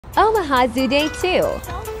Omaha Zoo Day 2.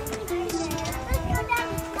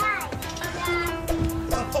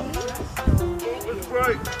 It's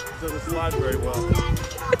bright. It doesn't slide very well.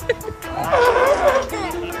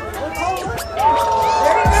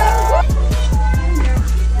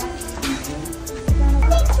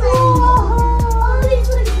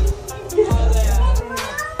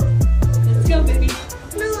 Let's go, baby.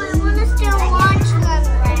 No, I want to still watch them.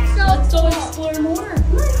 So Let's go explore more.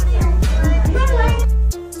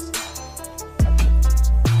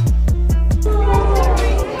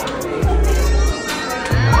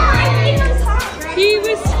 He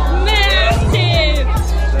was massive.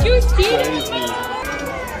 You see him?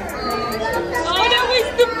 Oh, that was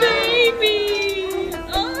the baby.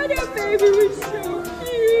 Oh, that baby was so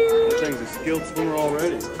cute. That thing's a skilled swimmer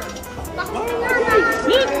already.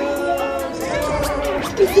 Look.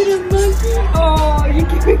 Is it a monkey? Oh, you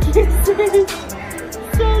give me kisses.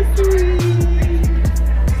 So sweet.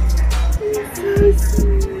 He's so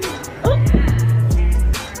sweet. Oh.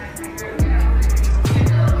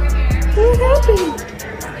 What happened?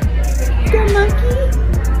 The monkey?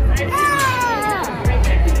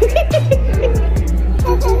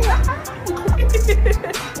 Oh,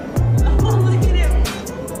 look at him.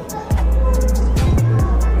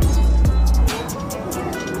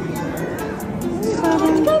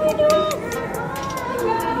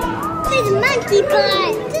 It's a monkey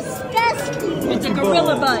butt. Disgusting. It's a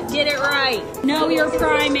gorilla butt. Get it right. Know your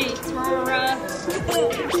primates, Rora.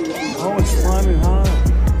 Oh, it's climbing high.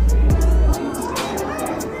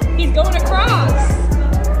 He's going across.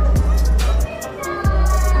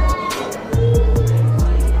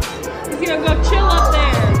 He's gonna go chill up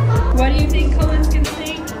there. What do you think Cullen's gonna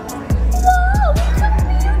think? Whoa, look how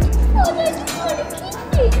beautiful. I just want to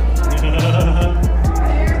keep it.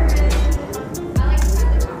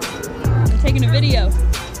 I'm taking a video.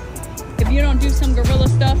 If you don't do some gorilla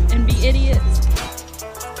stuff and be idiots.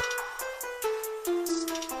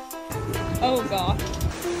 Oh God.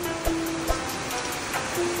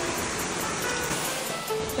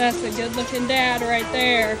 That's a good looking dad right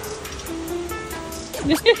there.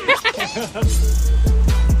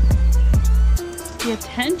 The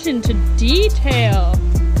attention to detail.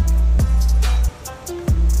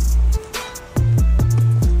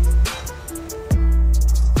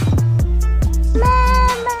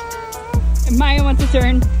 And Maya wants to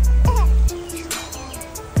turn.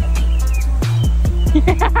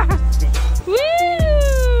 Woo!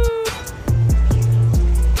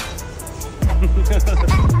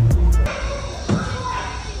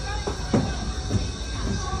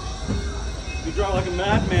 You draw like a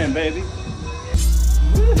madman, baby.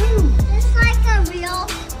 It's like a real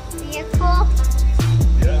vehicle.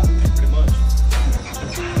 Yeah, pretty much.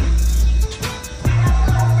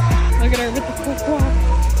 Look at her with the quick walk.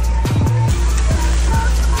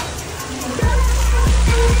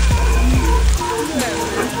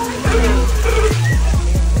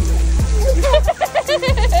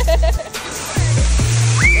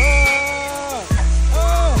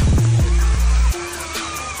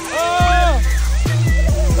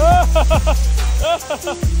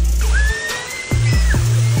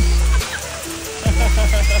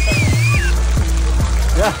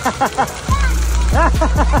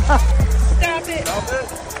 Stop it.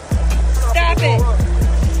 Stop it.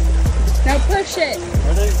 Now push it.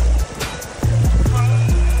 Ready?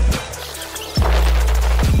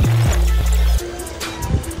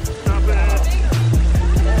 Stop it. I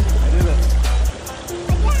did it.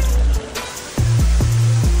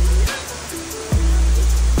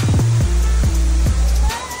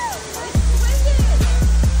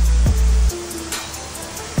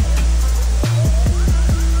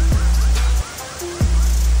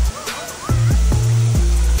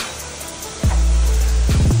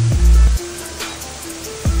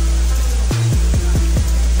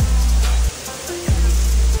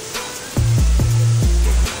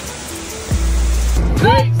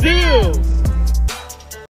 Great Zoo!